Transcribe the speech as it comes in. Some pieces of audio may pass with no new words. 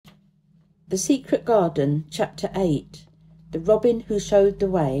The Secret Garden, Chapter 8. The Robin Who Showed the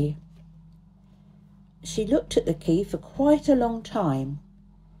Way. She looked at the key for quite a long time.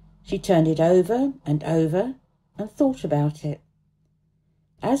 She turned it over and thought about it.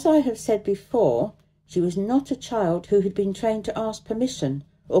 As I have said before, she was not a child who had been trained to ask permission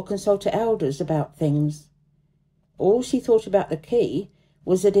or consult her elders about things. All she thought about the key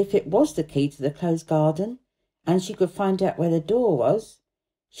was that if it was the key to the closed garden, and she could find out where the door was,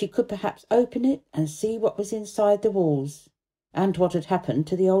 she could perhaps open it and see what was inside the walls, and what had happened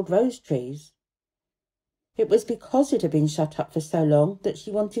to the old rose trees. It was because it had been shut up for so long that she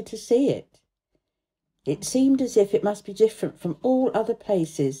wanted to see it. It seemed as if it must be different from all other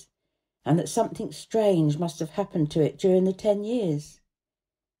places, and that something strange must have happened to it during the 10 years.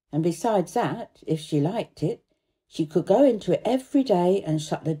 And besides that, if she liked it, she could go into it every day and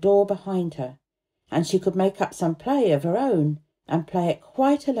shut the door behind her, and she could make up some play of her own, and play it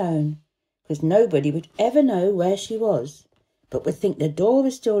quite alone, because nobody would ever know where she was, but would think the door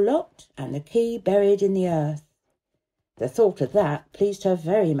was still locked and the key buried in the earth. The thought of that pleased her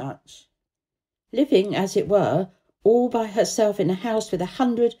very much. Living, as it were, all by herself in a house with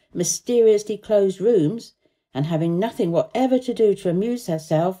 100 mysteriously closed rooms, and having nothing whatever to do to amuse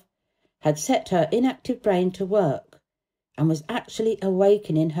herself, had set her inactive brain to work, and was actually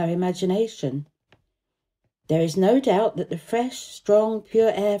awakening her imagination. There is no doubt that the fresh, strong,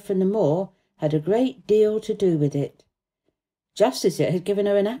 pure air from the moor had a great deal to do with it, just as it had given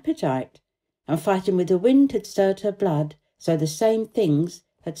her an appetite, and fighting with the wind had stirred her blood, so the same things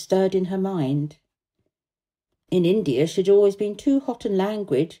had stirred in her mind. In India she had always been too hot and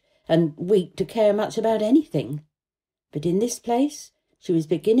languid and weak to care much about anything, but in this place she was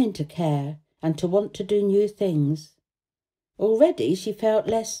beginning to care and to want to do new things. Already she felt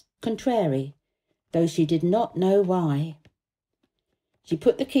less contrary, though she did not know why. She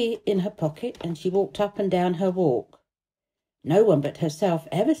put the key in her pocket and she walked up and down her walk. No one but herself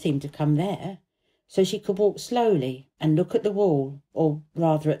ever seemed to come there, so she could walk slowly and look at the wall, or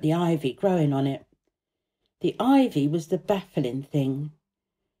rather at the ivy growing on it. The ivy was the baffling thing.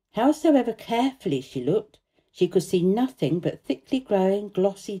 Howsoever carefully she looked, she could see nothing but thickly growing,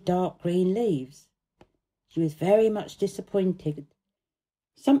 glossy, dark green leaves. She was very much disappointed.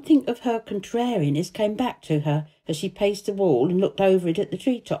 Something of her contrariness came back to her as she paced the wall and looked over it at the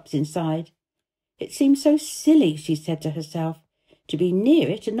tree-tops inside. It seemed so silly, she said to herself, to be near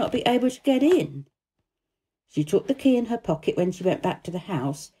it and not be able to get in. She took the key in her pocket when she went back to the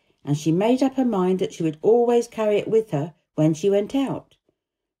house, and she made up her mind that she would always carry it with her when she went out,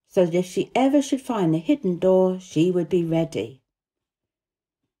 so that if she ever should find the hidden door, she would be ready.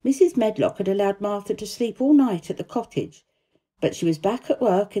 Mrs. Medlock had allowed Martha to sleep all night at the cottage, but she was back at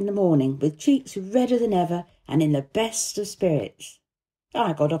work in the morning with cheeks redder than ever and in the best of spirits.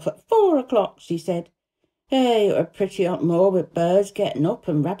 "I got up at 4 o'clock, she said. "Hey, it were a pretty hot moor with birds getting up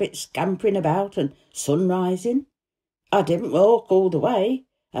and rabbits scampering about and sun rising. I didn't walk all the way.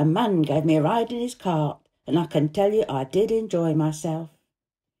 A man gave me a ride in his cart, and I can tell you I did enjoy myself."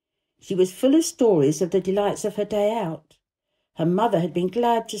 She was full of stories of the delights of her day out. Her mother had been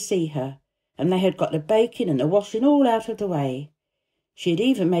glad to see her, and they had got the baking and the washing all out of the way. She had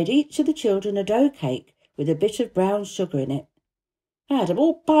even made each of the children a dough cake with a bit of brown sugar in it. I had 'em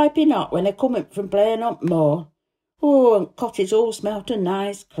all piping hot when they come in from playing on moor. Oh, and cottage all smelt and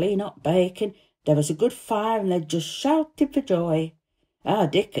nice, clean hot bacon. There was a good fire, and they just shouted for joy. Our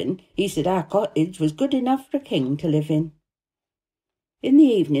Dickon, he said our cottage was good enough for a king to live in. In the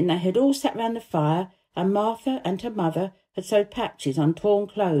evening they had all sat round the fire, and Martha and her mother had sewed patches on torn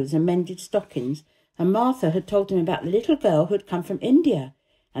clothes and mended stockings, and Martha had told them about the little girl who had come from India,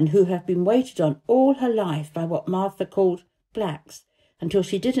 and who had been waited on all her life by what Martha called blacks, until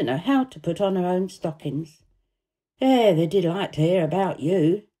she didn't know how to put on her own stockings. They did like to hear about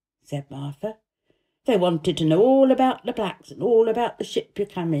you," said Martha. "They wanted to know all about the blacks and all about the ship you're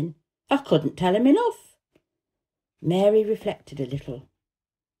coming. I couldn't tell 'em enough." Mary reflected a little.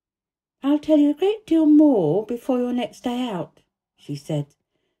 "I'll tell you a great deal more before your next day out," she said,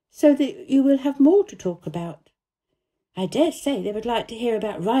 "so that you will have more to talk about. I dare say they would like to hear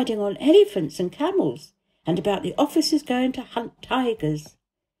about riding on elephants and camels, and about the officers going to hunt tigers."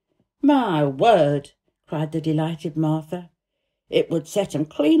 "My word!" cried the delighted Martha. "It would set 'em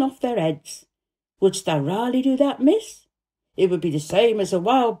clean off their heads. Wouldst thou raly do that, miss? It would be the same as a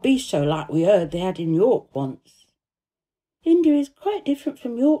wild beast show like we heard they had in York once." "India is quite different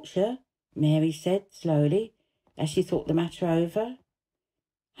from Yorkshire," Mary said slowly, as she thought the matter over.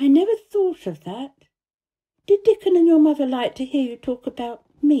 "I never thought of that. Did Dickon and your mother like to hear you talk about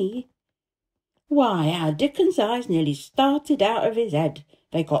me?" "Why, our Dickon's eyes nearly started out of his head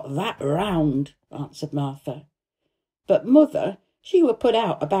They got that round, answered Martha. But mother, she were put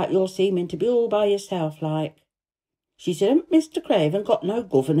out about your seeming to be all by yourself like. She said, hadn't Mr. Craven got no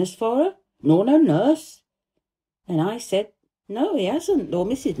governess for her, nor no nurse? And I said, no, he hasn't, or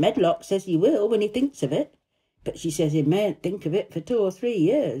Mrs. Medlock says he will when he thinks of it, but she says he mayn't think of it for 2 or 3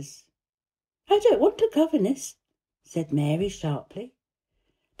 years. I don't want a governess, said Mary sharply.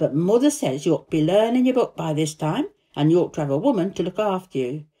 But mother says you ought to be learning your book by this time, and you ought to have a woman to look after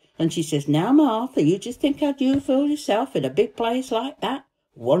you. And she says, now, Martha, you just think how you feel yourself in a big place like that,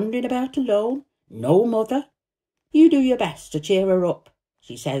 wandering about alone, no mother. You do your best to cheer her up,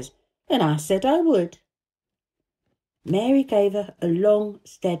 she says, and I said I would. Mary gave her a long,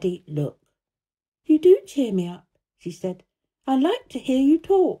 steady look. You do cheer me up, she said. I like to hear you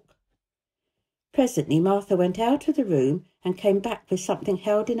talk. Presently Martha went out of the room and came back with something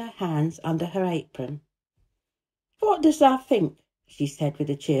held in her hands under her apron. What does thou think? She said with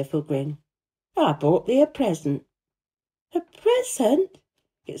a cheerful grin. I brought thee a present. A present?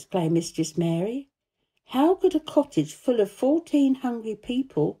 Exclaimed Mistress Mary. How could a cottage full of 14 hungry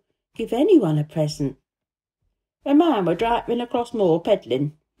people give anyone a present? A man were driving across moor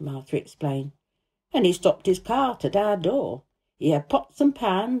peddling, Martha explained, and he stopped his cart at our door. He had pots and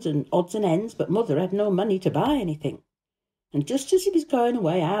pans and odds and ends, but mother had no money to buy anything. And just as he was going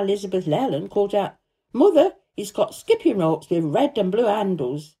away, our Elizabeth Leland called out, Mother, he's got skipping ropes with red and blue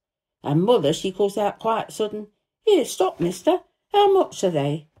handles. And mother, she calls out quite sudden, Here, stop, mister, how much are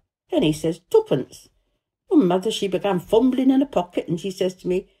they? And he says, 2pence. And mother, she began fumbling in her pocket, and she says to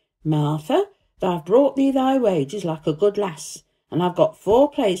me, Martha, thou've brought thee thy wages like a good lass, and I've got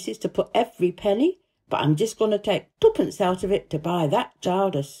 4 places to put every penny, but I'm just going to take 2pence out of it to buy that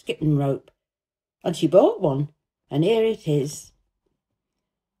child a skipping rope. And she bought one, and here it is.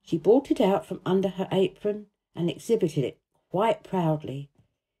 She brought it out from under her apron and exhibited it quite proudly.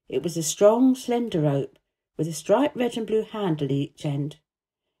 It was a strong, slender rope, with a striped red and blue handle at each end.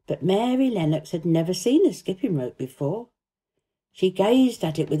 But Mary Lennox had never seen a skipping rope before. She gazed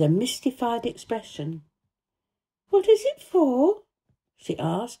at it with a mystified expression. What is it for? She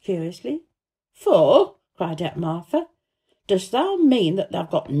asked curiously. For? Cried out Martha. Dost thou mean that they've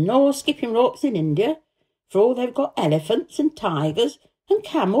got no skipping ropes in India, for all they've got elephants and tigers and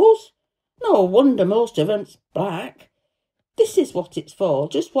camels? No wonder most of 'em's black. This is what it's for,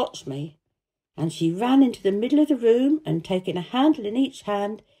 just watch me. And she ran into the middle of the room and, taking a handle in each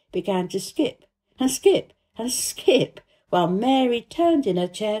hand, began to skip and skip and skip, while Mary turned in her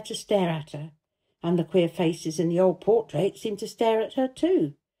chair to stare at her, and the queer faces in the old portrait seemed to stare at her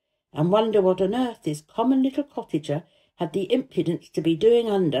too, and wonder what on earth this common little cottager had the impudence to be doing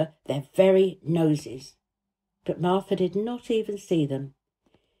under their very noses. But Martha did not even see them.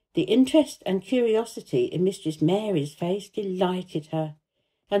 The interest and curiosity in Mistress Mary's face delighted her,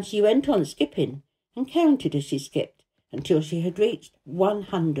 and she went on skipping and counted as she skipped until she had reached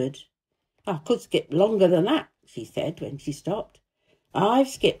 100. I could skip longer than that, she said when she stopped. I've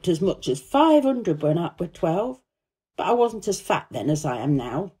skipped as much as 500 when I were 12, but I wasn't as fat then as I am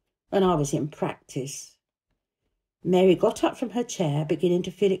now, and I was in practice. Mary got up from her chair, beginning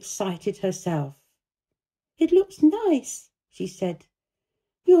to feel excited herself. It looks nice, she said.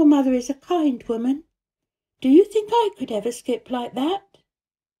 Your mother is a kind woman. Do you think I could ever skip like that?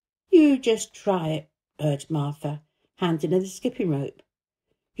 You just try it, urged Martha, handing her the skipping rope.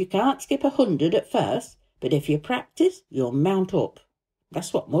 You can't skip 100 at first, but if you practice, you'll mount up.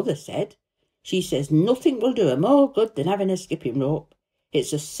 That's what mother said. She says nothing will do her more good than having a skipping rope.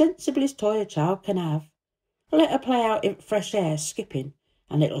 It's the sensiblest toy a child can have. Let her play out in fresh air skipping,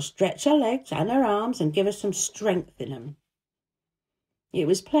 and it'll stretch her legs and her arms and give her some strength in 'em. It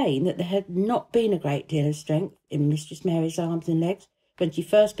was plain that there had not been a great deal of strength in Mistress Mary's arms and legs when she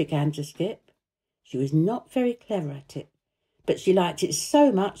first began to skip. She was not very clever at it, but she liked it so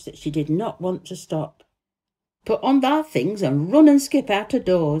much that she did not want to stop. Put on thy things and run and skip out of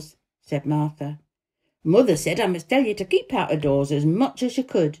doors, said Martha. Mother said I must tell you to keep out of doors as much as you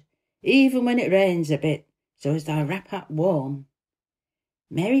could, even when it rains a bit, so as thy wrap up warm.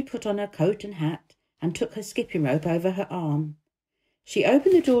 Mary put on her coat and hat and took her skipping rope over her arm. She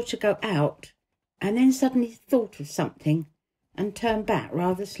opened the door to go out, and then suddenly thought of something and turned back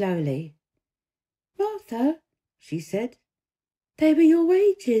rather slowly. Martha, she said, they were your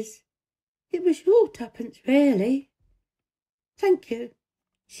wages. It was your 2pence, really. Thank you.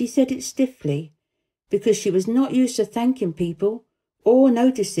 She said it stiffly, because she was not used to thanking people or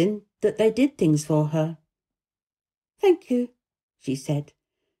noticing that they did things for her. Thank you, she said,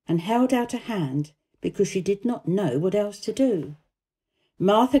 and held out a hand because she did not know what else to do.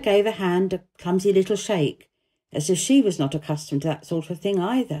 Martha gave her hand a clumsy little shake, as if she was not accustomed to that sort of thing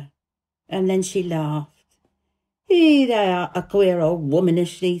either. And then she laughed. Thou art a queer old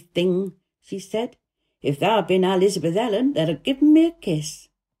womanishly thing," she said. "If thou had been Elizabeth Ellen, they'd have given me a kiss."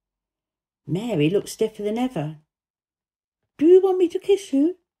 Mary looked stiffer than ever. "Do you want me to kiss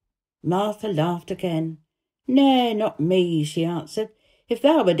you?" Martha laughed again. "Nay, not me," she answered. "If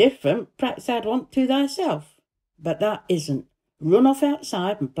thou were different, perhaps thou'd want to thyself. But thou isn't. Run off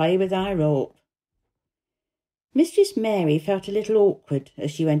outside and play with thy rope." Mistress Mary felt a little awkward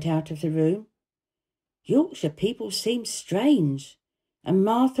as she went out of the room. Yorkshire people seemed strange, and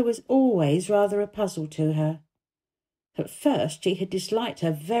Martha was always rather a puzzle to her. At first she had disliked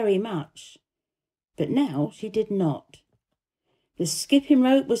her very much, but now she did not. The skipping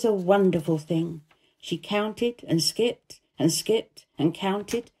rope was a wonderful thing. She counted and skipped and skipped and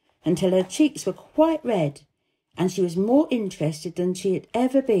counted until her cheeks were quite red, and she was more interested than she had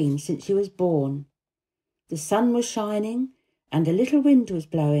ever been since she was born. The sun was shining, and a little wind was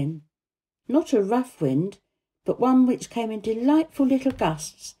blowing. Not a rough wind, but one which came in delightful little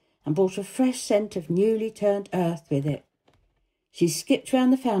gusts and brought a fresh scent of newly turned earth with it. She skipped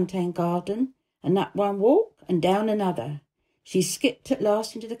round the fountain garden, and up one walk and down another. She skipped at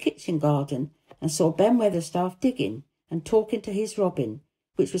last into the kitchen garden, and saw Ben Weatherstaff digging and talking to his robin,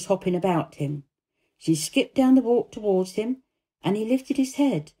 which was hopping about him. She skipped down the walk towards him, and he lifted his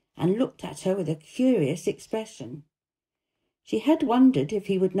head and looked at her with a curious expression. She had wondered if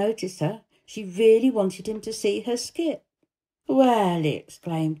he would notice her. She really wanted him to see her skip. "Well," he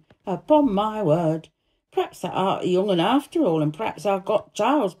exclaimed, "upon my word, perhaps thou art a young un after all, and perhaps thou got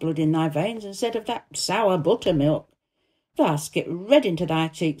child's blood in thy veins instead of that sour buttermilk. Thou skip red into thy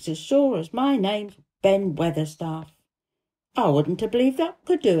cheeks as sure as my name's Ben Weatherstaff. I wouldn't have believed thou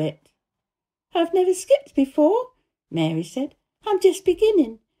could do it." "I've never skipped before," Mary said. "I'm just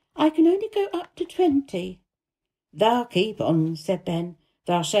beginning. I can only go up to 20. "Thou keep on," said Ben.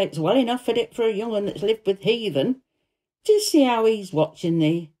 "Thou shapes well enough at it for a young un that's lived with heathen. Just see how he's watching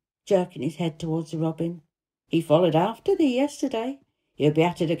thee," jerking his head towards the robin. "He followed after thee yesterday. He'll be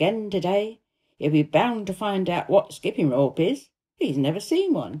at it again today. He'll be bound to find out what skipping rope is. He's never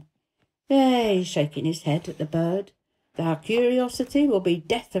seen one. There, he's shaking his head at the bird. Thy curiosity will be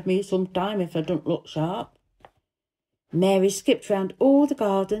death of me some time if I don't look sharp." Mary skipped round all the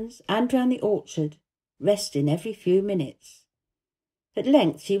gardens and round the orchard, resting every few minutes. At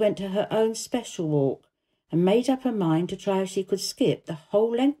length she went to her own special walk, and made up her mind to try if she could skip the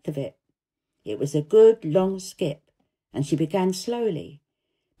whole length of it. It was a good long skip, and she began slowly,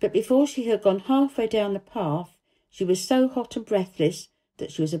 but before she had gone halfway down the path, she was so hot and breathless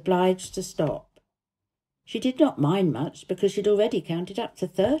that she was obliged to stop. She did not mind much, because she had already counted up to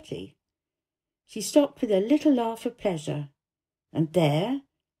 30. She stopped with a little laugh of pleasure, and there,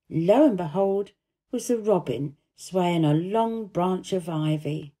 lo and behold, was the robin swaying a long branch of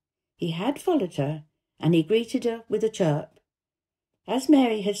ivy. He had followed her, and he greeted her with a chirp. As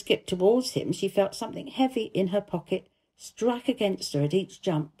Mary had skipped towards him, she felt something heavy in her pocket strike against her at each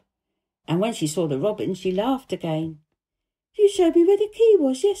jump, and when she saw the robin she laughed again. "You showed me where the key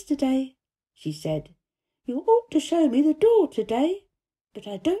was yesterday," she said. "You ought to show me the door today, but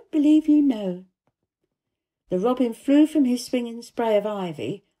I don't believe you know." The robin flew from his swinging spray of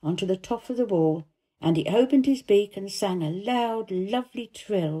ivy onto the top of the wall, and he opened his beak and sang a loud, lovely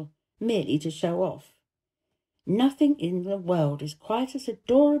trill, merely to show off. Nothing in the world is quite as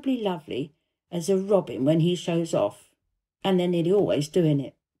adorably lovely as a robin when he shows off, and they're nearly always doing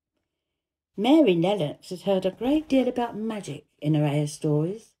it. Mary Lennox had heard a great deal about magic in her Ayr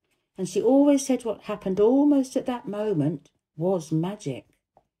stories, and she always said what happened almost at that moment was magic.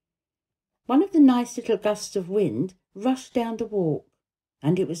 One of the nice little gusts of wind rushed down the walk,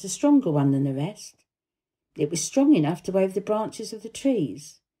 and it was a stronger one than the rest. It was strong enough to wave the branches of the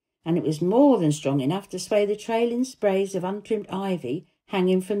trees, and it was more than strong enough to sway the trailing sprays of untrimmed ivy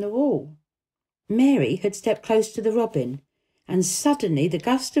hanging from the wall. Mary had stepped close to the robin, and suddenly the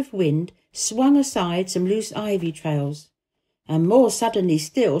gust of wind swung aside some loose ivy trails, and more suddenly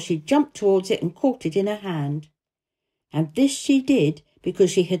still she jumped towards it and caught it in her hand. And this she did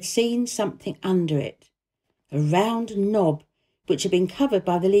because she had seen something under it, a round knob which had been covered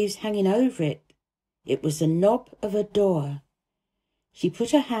by the leaves hanging over it. It was the knob of a door. She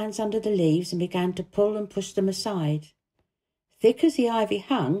put her hands under the leaves and began to pull and push them aside. Thick as the ivy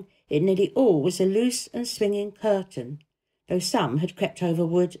hung, it nearly all was a loose and swinging curtain, though some had crept over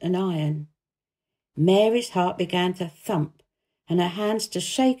wood and iron. Mary's heart began to thump, and her hands to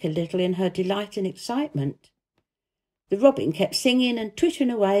shake a little in her delight and excitement. The robin kept singing and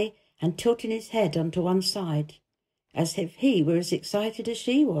twittering away and tilting his head onto one side, as if he were as excited as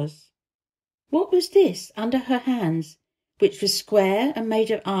she was. What was this under her hands, which was square and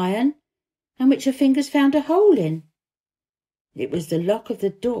made of iron, and which her fingers found a hole in? It was the lock of the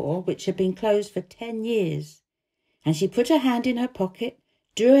door, which had been closed for 10 years, and she put her hand in her pocket,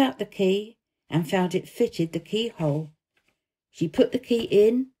 drew out the key, and found it fitted the keyhole. She put the key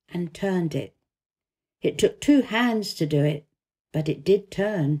in and turned it. It took 2 hands to do it, but it did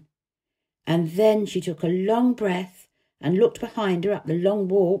turn. And then she took a long breath and looked behind her up the long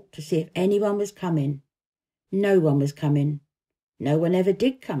walk to see if anyone was coming. No one was coming. No one ever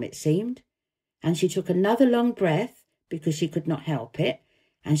did come, it seemed. And she took another long breath, because she could not help it,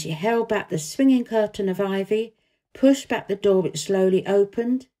 and she held back the swinging curtain of ivy, pushed back the door, which slowly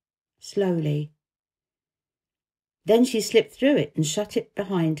opened, slowly. Then she slipped through it and shut it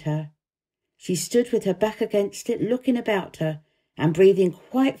behind her. She stood with her back against it, looking about her, and breathing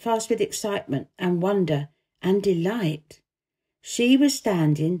quite fast with excitement and wonder and delight. She was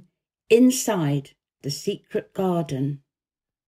standing inside the secret garden.